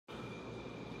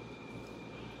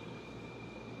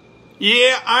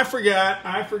Yeah, I forgot.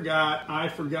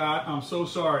 I'm so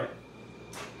sorry.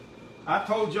 I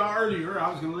told y'all earlier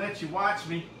I was going to let you watch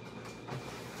me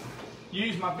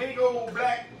use my big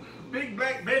black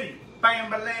Betty.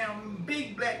 Bam, ba-lam,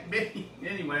 big black Betty.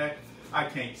 Anyway, I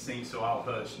can't sing, so I'll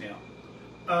hush now.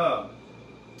 I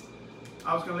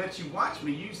was going to let you watch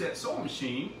me use that sewing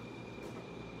machine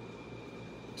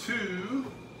to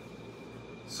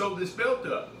sew this belt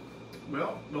up.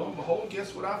 Well, lo and behold,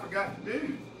 guess what I forgot to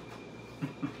do?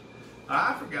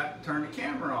 I forgot to turn the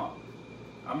camera on.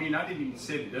 I mean, I didn't even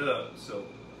set it up, so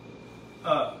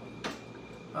I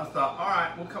thought, all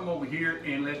right, we'll come over here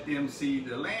and let them see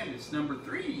the Landis number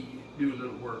 3 do a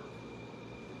little work.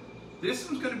 This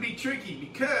one's going to be tricky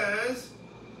because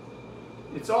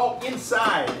it's all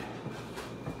inside.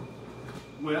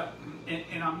 Well,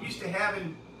 and I'm used to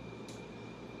having,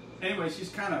 anyway, it's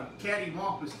just kind of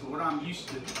cattywampus to what I'm used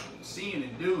to seeing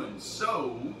and doing.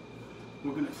 So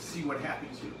we're going to see what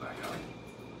happens here by golly.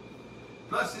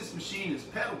 Plus, this machine is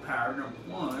pedal powered, number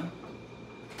 1.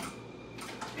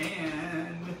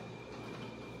 And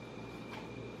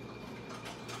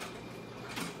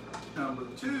number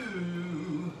 2,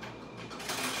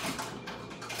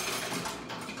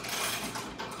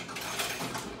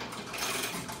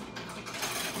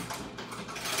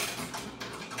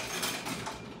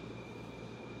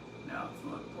 now the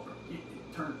fun part, get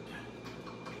it turned.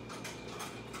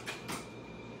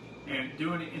 And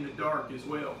doing it in the dark as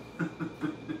well. We'll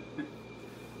put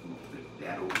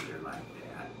that over there like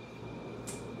that.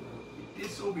 Get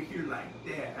this over here like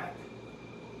that.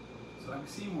 So I can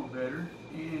see more better.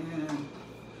 And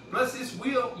plus this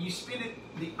wheel, you spin it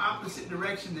the opposite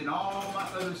direction than all my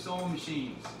other sewing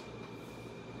machines.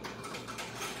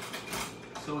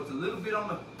 So it's a little bit on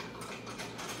the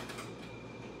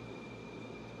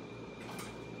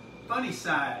funny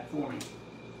side for me.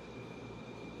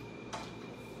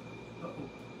 Uh-oh.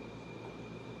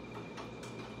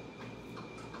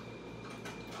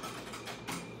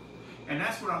 And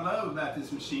that's what I love about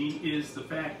this machine is the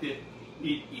fact that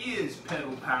it is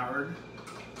pedal powered,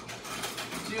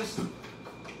 just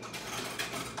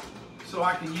so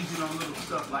I can use it on little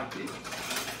stuff like this.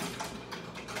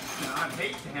 Now I'd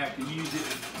hate to have to use it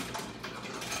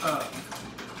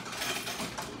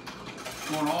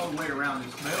going all the way around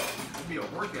this belt. It'd be a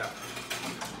workout.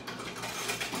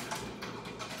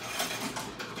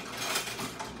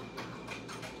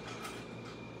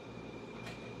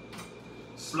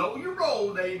 Slow your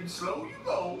roll, David, slow your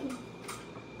roll.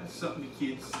 That's something the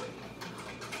kids say.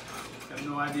 I have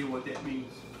no idea what that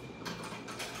means.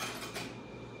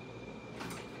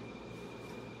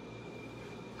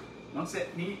 Once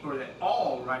that knee or that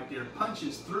awl right there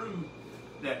punches through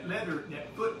that leather,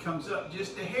 that foot comes up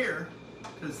just a hair,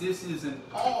 because this is an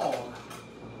awl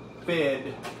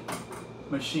fed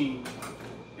machine.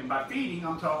 And by feeding,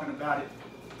 I'm talking about it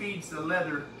feeds the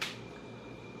leather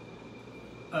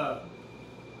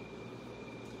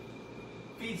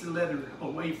feeds the leather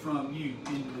away from you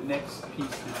into the next piece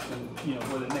that's going to, you know,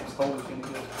 where the next hole is going to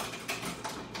go.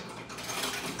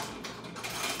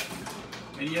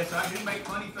 And yes, I do make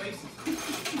funny faces.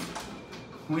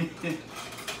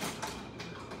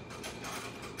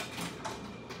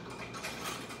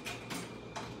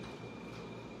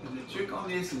 And the trick on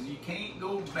this is you can't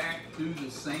go back through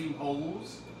the same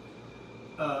holes.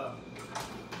 Like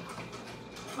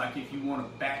if you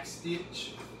want to back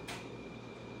stitch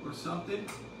or something,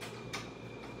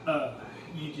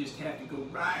 you just have to go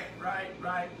right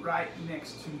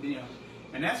next to them.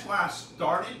 And that's why I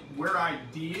started where I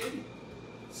did,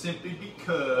 simply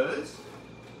because,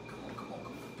 come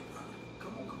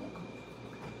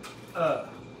on.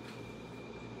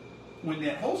 When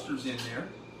that holster's in there,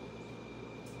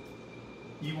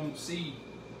 you won't see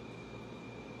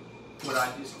what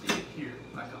I just did here,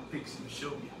 like I'm fixing to show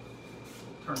you.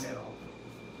 Turn that off.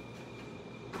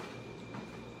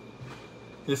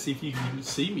 Let's see if you can even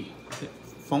see me. That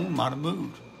phone might have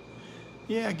moved.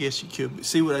 Yeah, I guess you could. But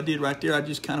see what I did right there? I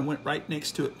just kind of went right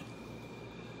next to it.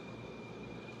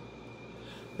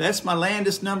 That's my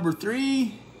Landis number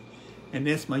 3, and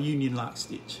that's my Union lock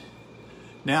stitch.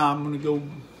 Now I'm going to go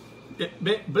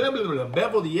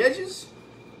bevel the edges,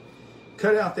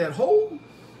 cut out that hole,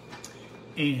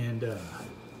 and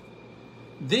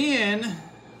then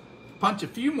punch a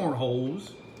few more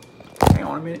holes. Hang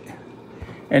on a minute.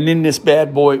 And then this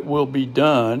bad boy will be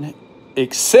done,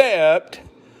 except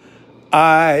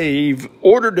I've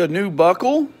ordered a new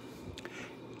buckle,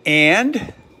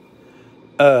 and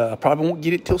I probably won't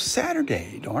get it till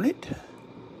Saturday, darn it.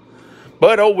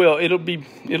 But oh well, it'll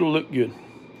look good.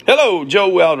 Hello,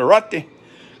 Joe Alderate.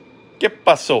 ¿Qué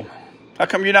pasó? How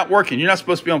come you're not working? You're not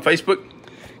supposed to be on Facebook?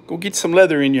 Go get some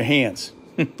leather in your hands.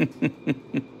 All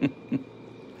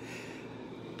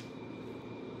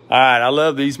right, I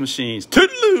love these machines.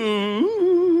 Toodaloo!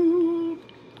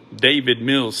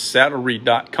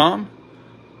 DavidMillsSaddlery.com.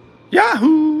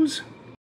 Yahoo!